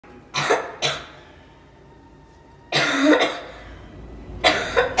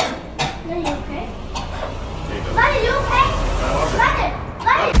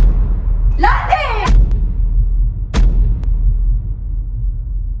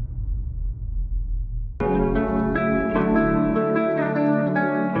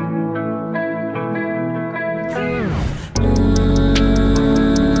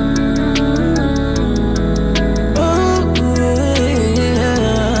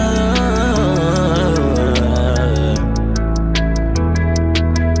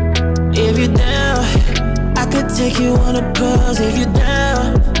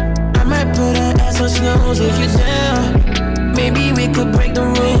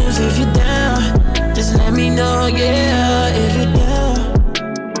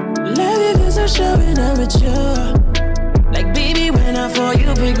so showing up with you. Like baby, when I fall,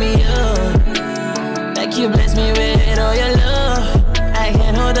 you pick me up. Like you bless me with all your love. I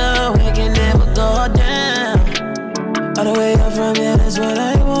can't hold up, we can never go down. All the way up from here, that's what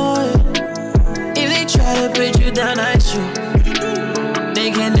I want. If they try to put you down, I shoot.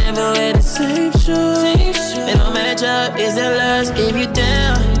 They can never wear the same shoes. They don't match up, is their lust if you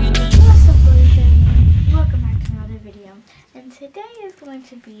down. What's up, boys? Welcome back to another video. And today is going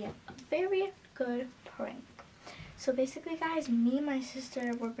to be a very good prank. So basically, guys, me and my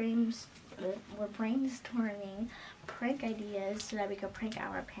sister were brainstorming prank ideas so that we could prank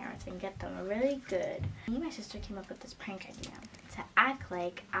our parents and get them really good. Me and my sister came up with this prank idea to act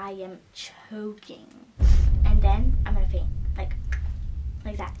like I am choking, and then I'm gonna faint, like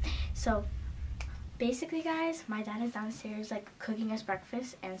that. So basically, guys, my dad is downstairs cooking us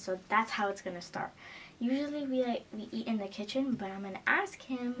breakfast, and so that's how it's gonna start. Usually we eat in the kitchen, but I'm gonna ask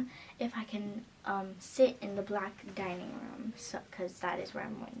him if I can sit in the black dining room, because that is where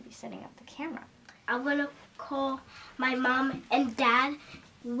I'm going to be setting up the camera. I'm gonna call my mom and dad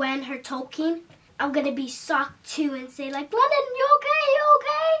when her talking. I'm gonna be shocked too and say like, London, you okay? You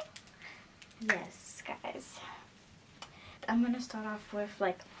okay? Yes, guys. I'm gonna start off with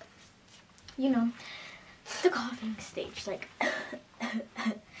the coughing stage,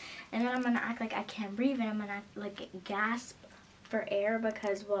 and then I'm gonna act like I can't breathe, and I'm gonna gasp for air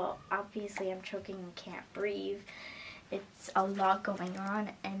because, well, obviously I'm choking and can't breathe. It's a lot going on,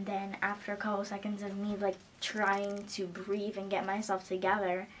 and then after a couple seconds of me trying to breathe and get myself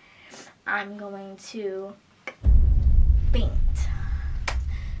together, I'm going to faint.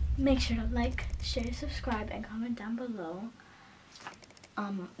 Make sure to like, share, subscribe, and comment down below.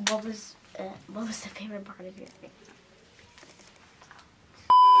 What was the favorite part of your video?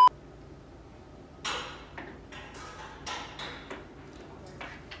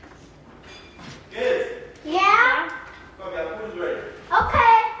 Yeah? Food is ready.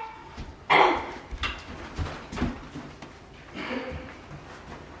 Okay.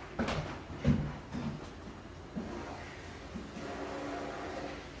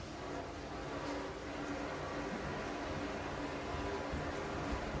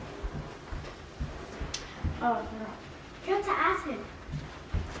 Oh, no. You have to ask him.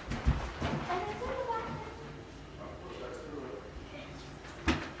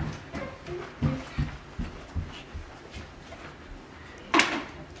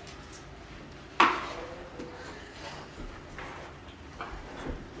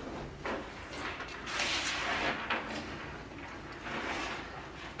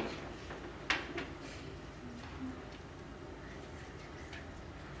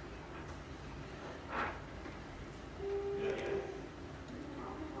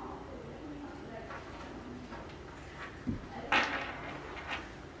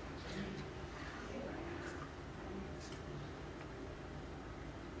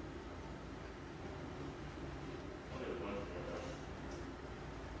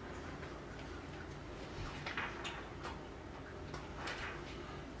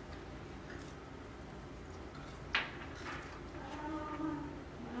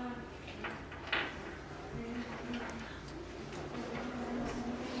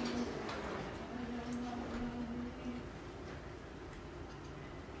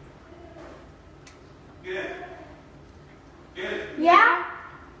 Yeah?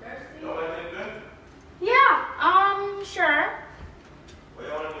 You want anything good? Yeah, sure. What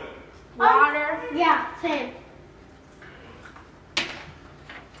you want to do? Water. Yeah, same.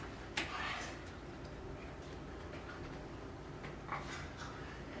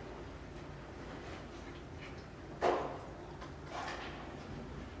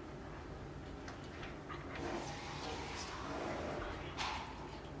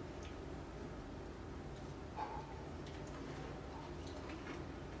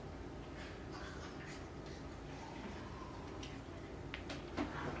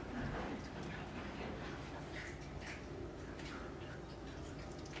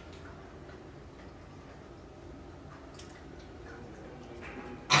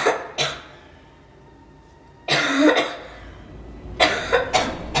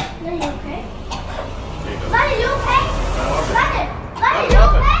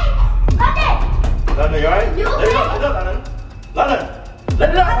 London, you alright? You Let it okay? up, London. London, let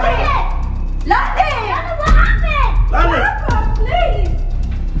it up. London, what happened? London, Please.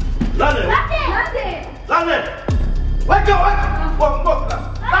 London, London, wake up, wake up.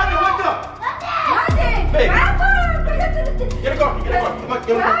 London, wake up. Hey, get a coffee, get a coffee. Come on,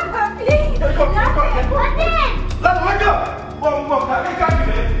 get a coffee. Please. Get a coffee, get a coffee, get a coffee. London, wake up. Get a coffee,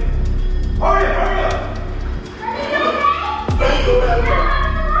 man. Hurry up, hurry up. Let's go, let's go.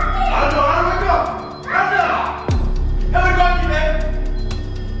 I don't know,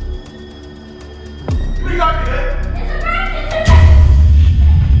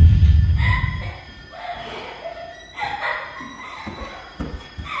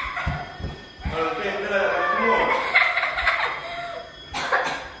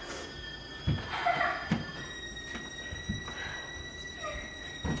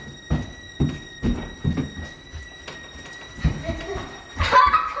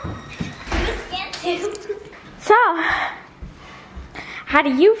 How do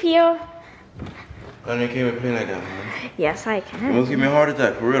you feel? I can't even play like that, man. Yes, I You can. almost give me a heart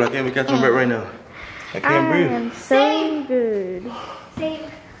attack, for real. I can't even catch my breath right now. I can't I breathe. am so good. Same.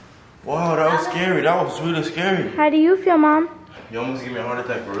 Wow, that was scary. That was really scary. How do you feel, Mom? You almost gave me a heart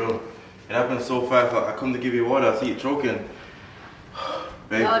attack, for real. It happened so fast. I come to give you water. I see you choking.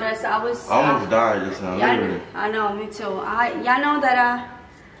 Babe, No, that's I almost died just now, literally. I know, me too. Y'all know that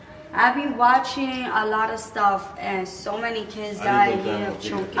I be watching a lot of stuff, and so many kids die here of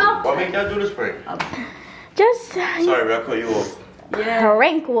choking. Why make y'all do this prank? Just Sorry, I cut you off. Yeah.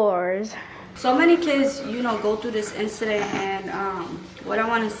 prank wars. So many kids, you know, go through this incident, and what I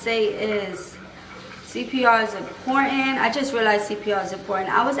want to say is CPR is important. I just realized CPR is important.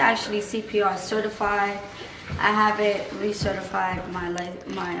 I was actually CPR certified. I haven't recertified my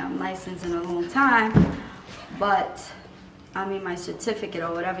license in a long time, but I mean my certificate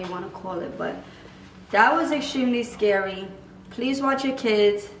or whatever you want to call it. But that was extremely scary. Please watch your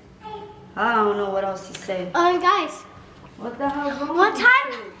kids. I don't know what else to say. Guys, What the hell? one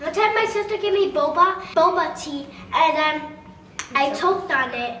time my sister gave me boba tea, and I choked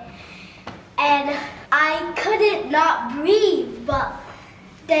on it, and I couldn't not breathe, but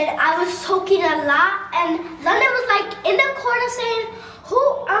then I was choking a lot, and London was like in the corner saying,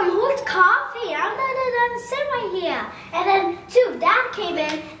 who's coughing? I'm gonna sit right here. And then too, Dad came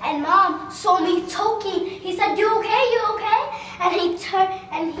in, and Mom saw me choking. He said, "You okay? You okay?" And he turned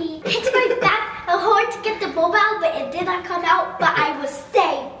and he hit my back a hard to get the boba out, but it did not come out. But I was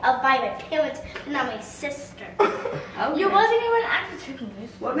saved by my parents, and not my sister. Okay. You wasn't even actually choking.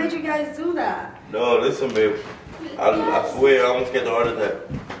 What made you guys do that? No, listen, babe. I swear I almost get the heart attack.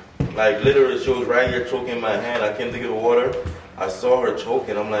 Like, literally, she was right here choking my hand. I came to get water. I saw her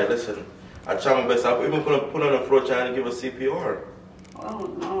choking. I'm like, listen, I tried my best. I even put her on the floor trying to give her CPR. Oh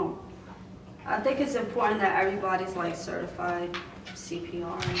no. I think it's important that everybody's like certified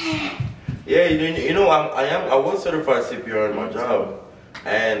CPR and stuff. Yeah, you know, I was certified CPR in my job.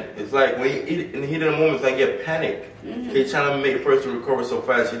 And it's like, when you eat in the heat of the moment, it's like you get panic. You're trying to make the person recover so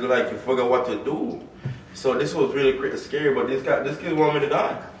fast, you forget what to do. So this was really scary, but this kid wanted me to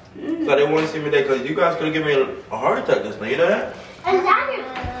die. So they want to see me there, because you guys could have given me a heart attack just now, you know that? And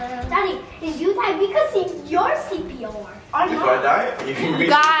Daddy, is you die because it's your CPR or If I die, you can reach.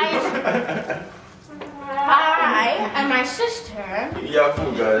 Guys. I and my sister Yeah,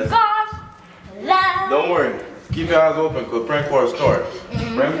 fool, guys. got love. Don't worry. Keep your eyes open, because prank war starts.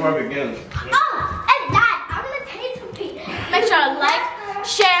 Prank war begins. Oh, and Dad, I'm gonna tell you something. Make sure to like,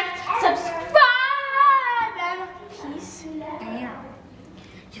 share, subscribe, and peace.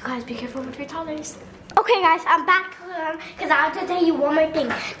 You guys be careful with your toddlers. Okay, guys, I'm back because I have to tell you one more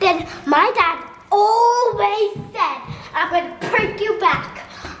thing. Then my dad always said, "I'm gonna prank you back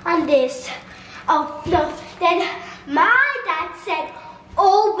on this." Oh no. Then my dad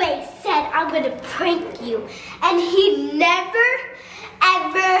always said, "I'm gonna prank you," and he never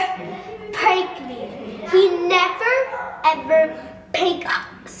ever pranked me. He never ever pranked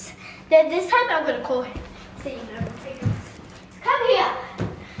us. Then this time I'm gonna call him. Say you never pranked us. Come here.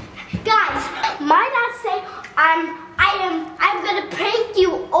 Guys, my dad said I'm gonna prank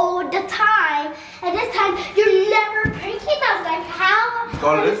you all the time, and this time you're never pranking us. Like how?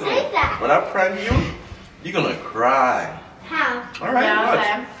 So you listen, say that? when I prank you, you're gonna cry. How? All right, Yeah, watch.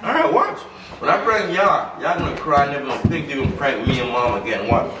 okay. All right, watch. When I prank y'all gonna cry. Never gonna think you're gonna prank me and Mom again.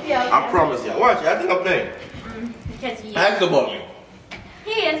 Watch. Yeah, okay. I promise y'all. Watch. I think I'm playing. Ask about me.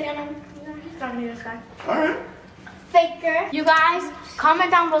 He is gonna. He's gonna be this guy. All right. Faker. You guys, comment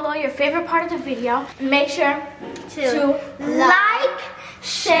down below your favorite part of the video. Make sure to Like,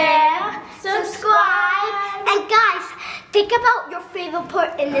 share, subscribe, and guys, think about your favorite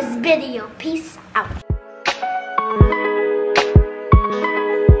part in this video. Peace out.